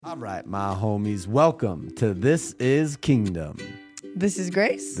All right, my homies, welcome to This Is Kingdom. This is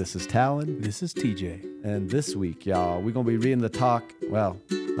Grace. This is Talon. This is TJ. And this week, y'all, we're going to be reading the talk. Well,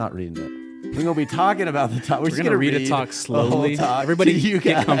 not reading it. We're going to be talking about the talk. We're going to read a talk slowly. Everybody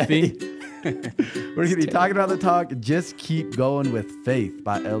get comfy. We're going to be talking about the talk, Just Keep Going with Faith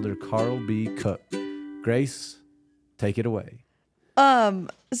by Elder Carl B. Cook. Grace, take it away. So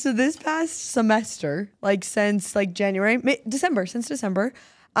this past semester, since December,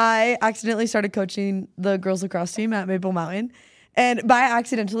 I accidentally started coaching the girls lacrosse team at Maple Mountain. And by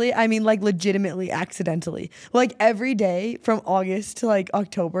accidentally, I mean legitimately accidentally. Every day from August to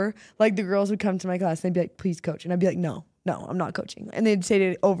October, the girls would come to my class and they'd be like, please coach. And I'd be like, no, I'm not coaching. And they'd say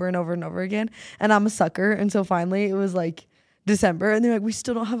it over and over and over again. And I'm a sucker. And so finally it was December and they're like, we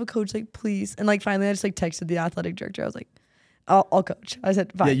still don't have a coach, please. And finally I just texted the athletic director. I was like, I'll coach. I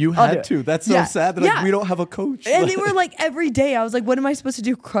said, fine. Yeah, you had to. That's so sad that we don't have a coach. And they were every day. I was like, what am I supposed to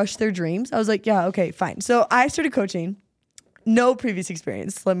do? Crush their dreams? I was like, yeah, okay, fine. So I started coaching. No previous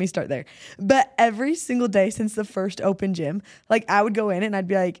experience. Let me start there. But every single day since the first open gym, I would go in and I'd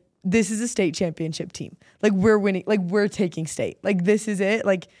be like, this is a state championship team. We're winning. We're taking state. This is it.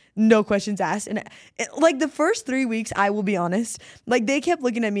 No questions asked. And the first 3 weeks, I will be honest, they kept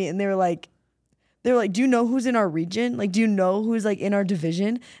looking at me and they were like, do you know who's in our region? Do you know who's in our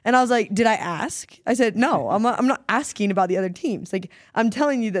division? And I was like, did I ask? I said, no, I'm not asking about the other teams. I'm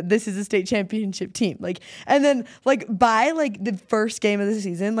telling you that this is a state championship team. And then by the first game of the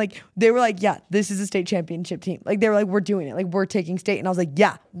season, they were like, yeah, this is a state championship team. They were like, we're doing it. We're taking state. And I was like,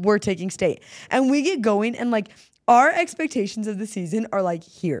 yeah, we're taking state. And we get going and our expectations of the season are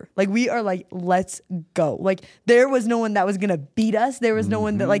here. We are let's go. There was no one that was going to beat us. There was no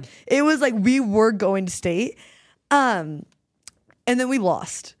one that it was we were going to state. And then we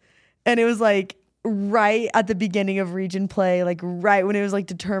lost. And it was right at the beginning of region play, right when it was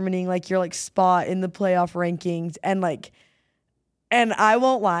determining your spot in the playoff rankings. And I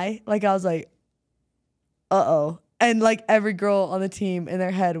won't lie. I was like, uh-oh. And every girl on the team in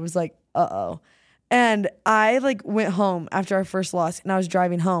their head was uh-oh. And I went home after our first loss and I was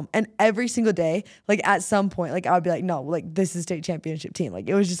driving home and every single day, at some point, I would be like, no, this is state championship team.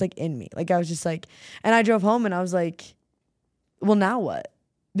 It was just in me. I was just and I drove home and I was like, well, now what?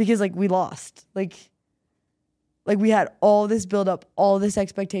 Because we lost. We had all this build up, all this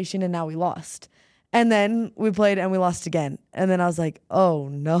expectation and now we lost. And then we played and we lost again. And then I was like, oh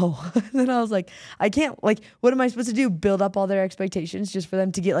no. And then I was like, I can't, what am I supposed to do? Build up all their expectations just for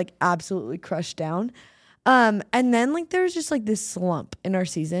them to get absolutely crushed down. And then there was just this slump in our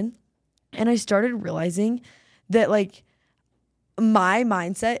season. And I started realizing that my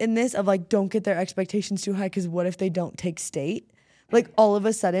mindset in this of don't get their expectations too high because what if they don't take state? All of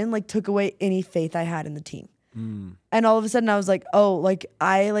a sudden took away any faith I had in the team. And all of a sudden I was like, oh,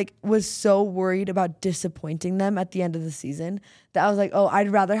 I was so worried about disappointing them at the end of the season that I was like, oh, I'd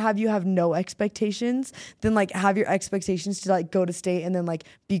rather have you have no expectations than have your expectations to go to state and then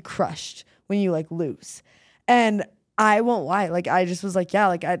be crushed when you lose. And I won't lie. I just was yeah,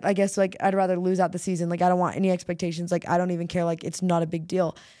 I guess I'd rather lose out the season. I don't want any expectations. I don't even care. It's not a big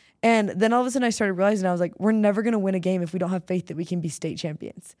deal. And then all of a sudden I started realizing I was we're never going to win a game if we don't have faith that we can be state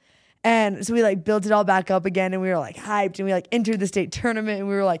champions. And so we built it all back up again and we were hyped and we entered the state tournament and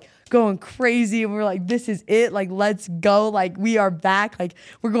we were going crazy and we were this is it. Let's go. We are back.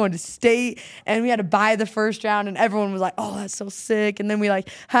 We're going to state and we had to buy the first round and everyone was oh, that's so sick. And then we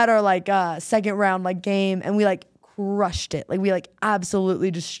had our second round game and we crushed it. We absolutely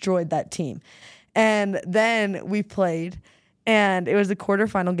destroyed that team. And then we played and it was the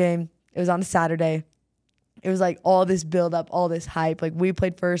quarterfinal game. It was on a Saturday. It was all this build up, all this hype. We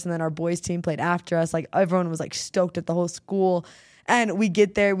played first and then our boys team played after us. Everyone was stoked at the whole school. And we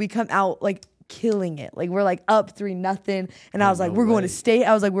get there, we come out killing it. We're up 3-0. And I was we're going to state.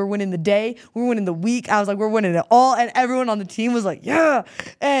 I was we're winning the day. We're winning the week. I was we're winning it all. And everyone on the team was yeah.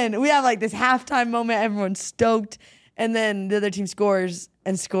 And we have this halftime moment. Everyone's stoked. And then the other team scores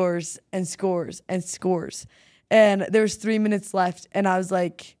and scores and scores and scores. And there was 3 minutes left. And I was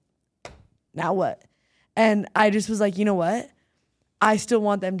now what? And I just was you know what? I still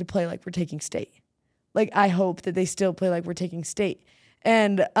want them to play we're taking state. I hope that they still play we're taking state.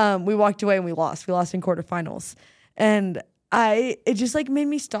 And we walked away and we lost. We lost in quarterfinals. And it just made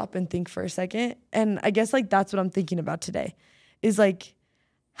me stop and think for a second. And I guess that's what I'm thinking about today is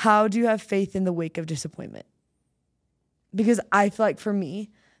how do you have faith in the wake of disappointment? Because I feel for me,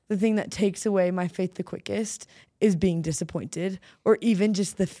 the thing that takes away my faith the quickest is being disappointed or even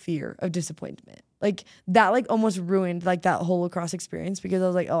just the fear of disappointment. That almost ruined that whole lacrosse experience because I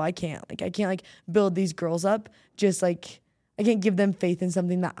was oh, I can't build these girls up just I I can't give them faith in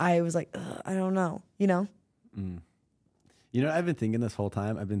something that I was like, I don't know, you know? You know, I've been thinking this whole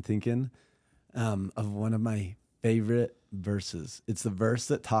time. I've been thinking of one of my favorite verses. It's the verse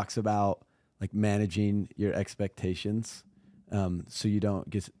that talks about like managing your expectations so you don't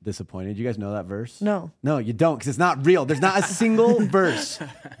get disappointed. You guys know that verse? No, you don't, because it's not real. There's not a single verse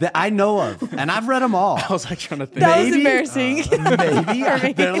that I know of, and I've read them all. I was like trying to think. that was embarrassing.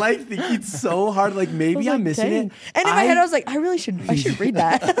 Maybe they're like thinking so hard. Like maybe I'm missing it. And in my head, I was like, I should read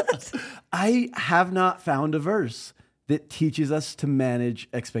that. I have not found a verse that teaches us to manage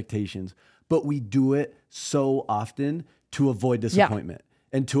expectations, but we do it so often to avoid disappointment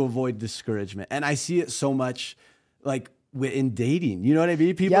and to avoid discouragement. And I see it so much like in dating. You know what I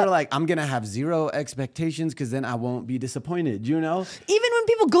mean? People are like, I'm going to have zero expectations because then I won't be disappointed, you know? Even when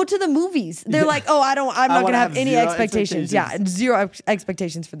people go to the movies, they're like, oh, I'm not going to have any expectations. Yeah, zero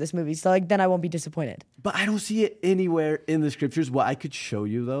expectations for this movie. So like, then I won't be disappointed. But I don't see it anywhere in the scriptures. What I could show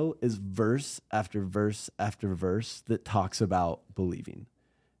you though is verse after verse after verse that talks about believing.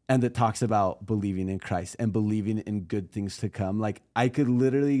 And that talks about believing in Christ and believing in good things to come. Like I could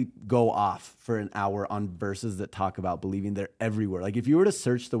literally go off for an hour on verses that talk about believing. They're everywhere. Like if you were to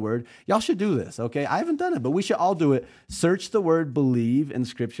search the word, y'all should do this, okay? I haven't done it, but we should all do it. Search the word believe in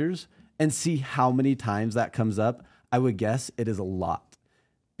scriptures and see how many times that comes up. I would guess it is a lot.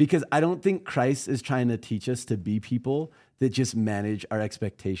 Because I don't think Christ is trying to teach us to be people that just manage our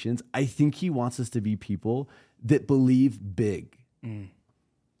expectations. I think he wants us to be people that believe big.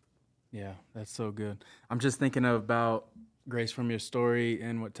 Yeah, that's so good. I'm just thinking about Grace from your story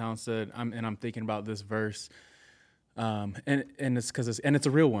and what Town said. I'm thinking about this verse, and it's because it's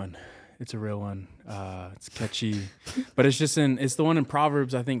a real one. It's a real one. It's catchy, but it's the one in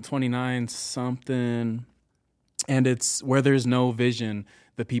Proverbs, I think 29 something, and it's where there's no vision,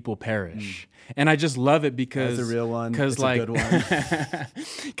 the people perish. And I just love it because it's a real one. It's like, a good one.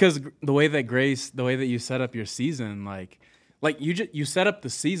 Because the way that you set up your season, like you set up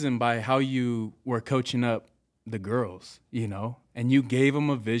the season by how you were coaching up the girls, you know, and you gave them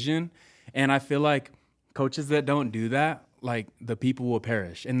a vision. And I feel like coaches that don't do that, like the people will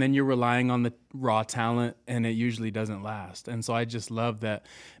perish. And then you're relying on the raw talent and it usually doesn't last. And so I just love that,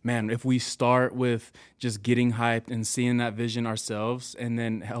 man, if we start with just getting hyped and seeing that vision ourselves and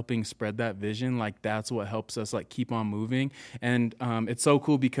then helping spread that vision, like that's what helps us like keep on moving. And it's so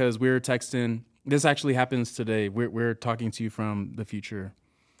cool because we were texting. This actually happens today. We're talking to you from the future,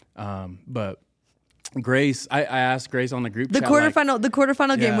 but Grace, I asked Grace on the group chat. The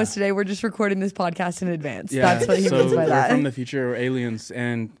quarterfinal game was today. We're just recording this podcast in advance. Yeah, that's what he means by that. We're from the future, or aliens,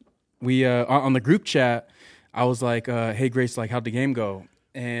 and we on the group chat, I was like, "Hey Grace, like how'd the game go?"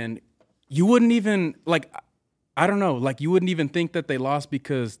 And you wouldn't even like. I don't know, like you wouldn't even think that they lost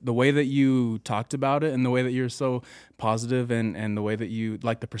because the way that you talked about it and the way that you're so positive and the way that you,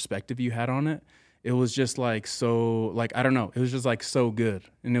 like the perspective you had on it, it was just like so, like, I don't know, it was just like so good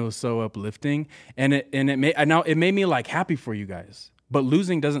and it was so uplifting and it made me like happy for you guys. But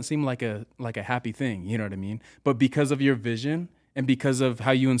losing doesn't seem like a happy thing, you know what I mean? But because of your vision and because of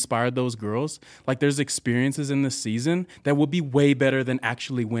how you inspired those girls, like there's experiences in this season that will be way better than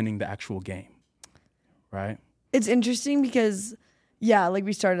actually winning the actual game, right? It's interesting because, like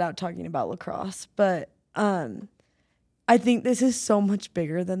we started out talking about lacrosse, but I think this is so much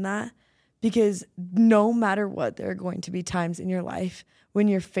bigger than that because no matter what, there are going to be times in your life when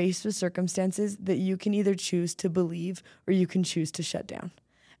you're faced with circumstances that you can either choose to believe or you can choose to shut down.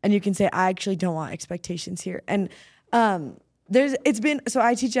 And you can say, I actually don't want expectations here. And so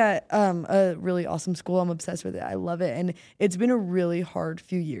I teach at a really awesome school. I'm obsessed with it. I love it. And it's been a really hard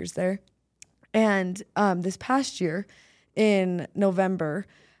few years there. And this past year in November,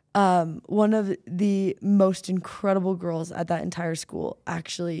 one of the most incredible girls at that entire school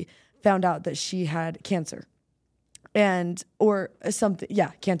actually found out that she had cancer or something.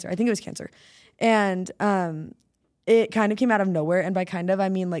 Yeah, cancer. I think it was cancer. And it kind of came out of nowhere. And by kind of, I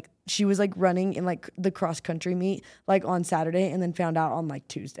mean like she was like running in like the cross country meet like on Saturday and then found out on like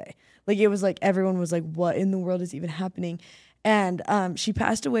Tuesday. Like it was like everyone was like, what in the world is even happening? And she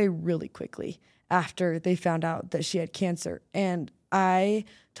passed away really quickly after they found out that she had cancer. And I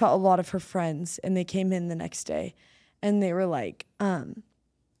taught a lot of her friends, and they came in the next day, and they were like,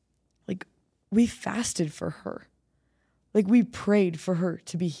 we fasted for her. Like, we prayed for her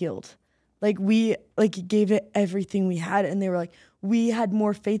to be healed. Like, we gave it everything we had, and they were like, we had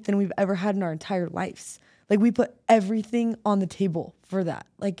more faith than we've ever had in our entire lives. Like, we put everything on the table for that.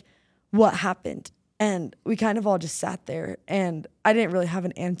 Like, what happened? And we kind of all just sat there, and I didn't really have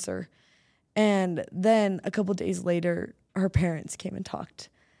an answer. And then a couple days later, her parents came and talked.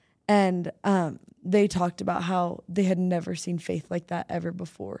 And they talked about how they had never seen faith like that ever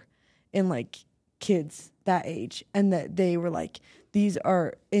before in like kids that age, and that they were like, these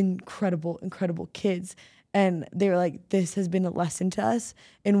are incredible, incredible kids. And they were like, this has been a lesson to us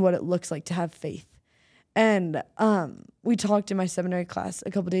in what it looks like to have faith. And we talked in my seminary class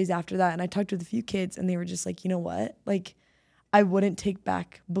a couple days after that, and I talked with a few kids, and they were just like, you know what? Like, I wouldn't take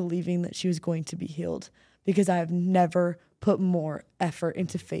back believing that she was going to be healed, because I have never put more effort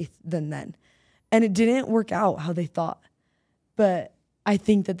into faith than then. And it didn't work out how they thought. But I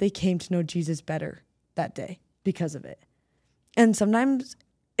think that they came to know Jesus better that day because of it. And sometimes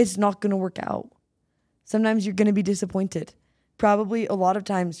it's not going to work out. Sometimes you're going to be disappointed. Probably a lot of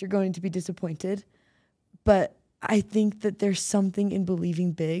times you're going to be disappointed. But I think that there's something in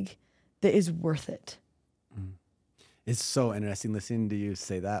believing big that is worth it. It's so interesting listening to you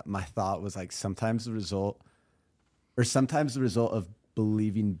say that. My thought was like, sometimes the result of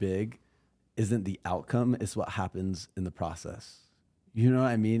believing big isn't the outcome, it's what happens in the process. You know what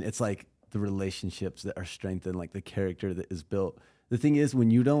I mean? It's like the relationships that are strengthened, like the character that is built. The thing is,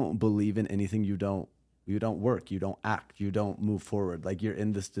 when you don't believe in anything, you don't work, you don't act, you don't move forward. Like, you're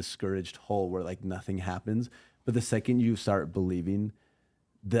in this discouraged hole where like nothing happens. But the second you start believing,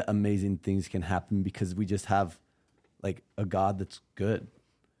 the amazing things can happen, because we just have like a God that's good.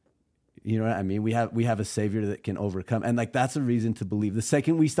 You know what I mean? We have a Savior that can overcome. And like, that's a reason to believe. The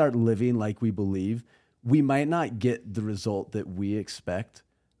second we start living like we believe, we might not get the result that we expect,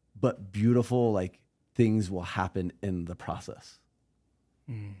 but beautiful like things will happen in the process.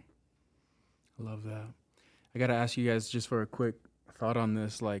 I love that. I got to ask you guys, just for a quick thought on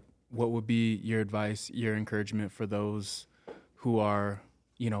this, like, what would be your advice, your encouragement for those who are,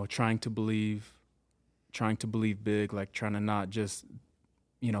 you know, trying to believe big, like trying to not just,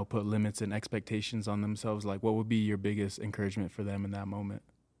 you know, put limits and expectations on themselves? Like, what would be your biggest encouragement for them in that moment?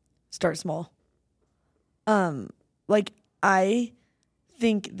 Start small. Like, I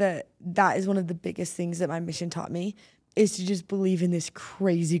think that is one of the biggest things that my mission taught me, is to just believe in this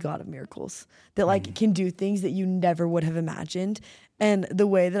crazy God of miracles that like can do things that you never would have imagined. And the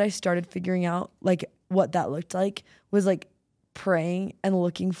way that I started figuring out like what that looked like was like praying and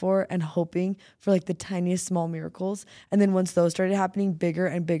looking for and hoping for like the tiniest small miracles. And then once those started happening, bigger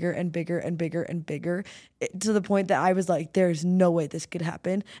and bigger and bigger and bigger and bigger, to the point that I was like, there's no way this could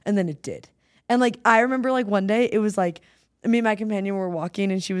happen. And then it did. And like, I remember like one day it was like, me and my companion were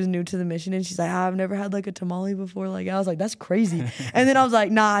walking, and she was new to the mission, and she's like, I've never had like a tamale before. Like, I was like, that's crazy. And then I was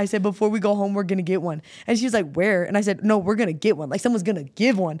like, nah, I said, before we go home, we're going to get one. And she was like, where? And I said, no, we're going to get one. Like, someone's going to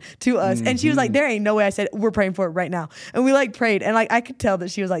give one to us. And she was like, there ain't no way. I said, we're praying for it right now. And we like prayed, and like, I could tell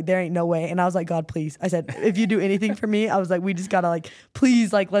that she was like, there ain't no way. And I was like, God, please. I said, if you do anything for me, I was like, we just got to like,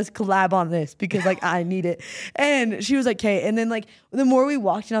 please, like, let's collab on this, because like, I need it. And she was like, okay. And then like, the more we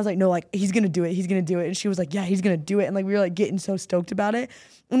walked, and I was like, no, like, he's going to do it. He's going to do it. And she was like, yeah, he's going to do it. And like, we were like getting so stoked about it.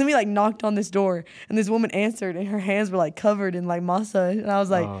 And then we like knocked on this door, and this woman answered, and her hands were like covered in like masa. And I was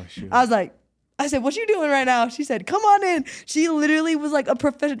like, I said, what you doing right now? She said, come on in. She literally was like a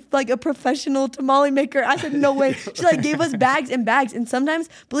professional tamale maker. I said, no way. She like gave us bags and bags. And sometimes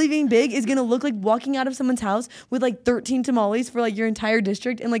believing big is going to look like walking out of someone's house with like 13 tamales for like your entire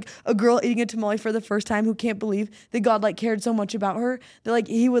district, and like a girl eating a tamale for the first time who can't believe that God like cared so much about her that like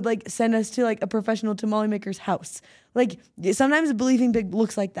he would like send us to like a professional tamale maker's house. Like, sometimes believing big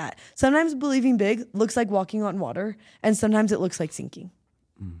looks like that. Sometimes believing big looks like walking on water, and sometimes it looks like sinking.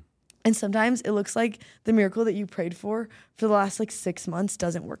 And sometimes it looks like the miracle that you prayed for the last like 6 months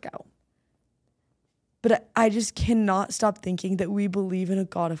doesn't work out. But I just cannot stop thinking that we believe in a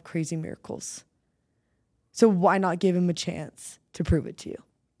God of crazy miracles. So why not give him a chance to prove it to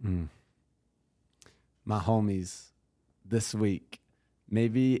you? My homies, this week,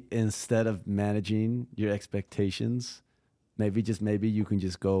 maybe instead of managing your expectations, maybe you can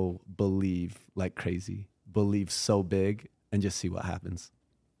just go believe like crazy, believe so big, and just see what happens.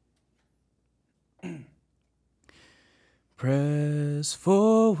 Press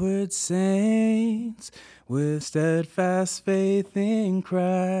forward, saints, with steadfast faith in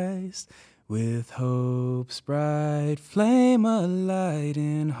Christ, with hope's bright flame alight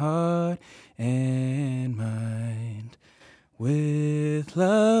in heart and mind, with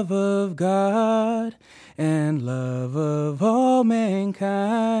love of God and love of all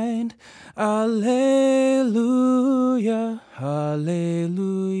mankind. Alleluia,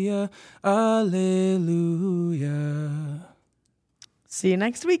 alleluia, alleluia. See you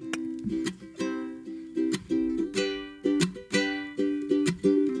next week.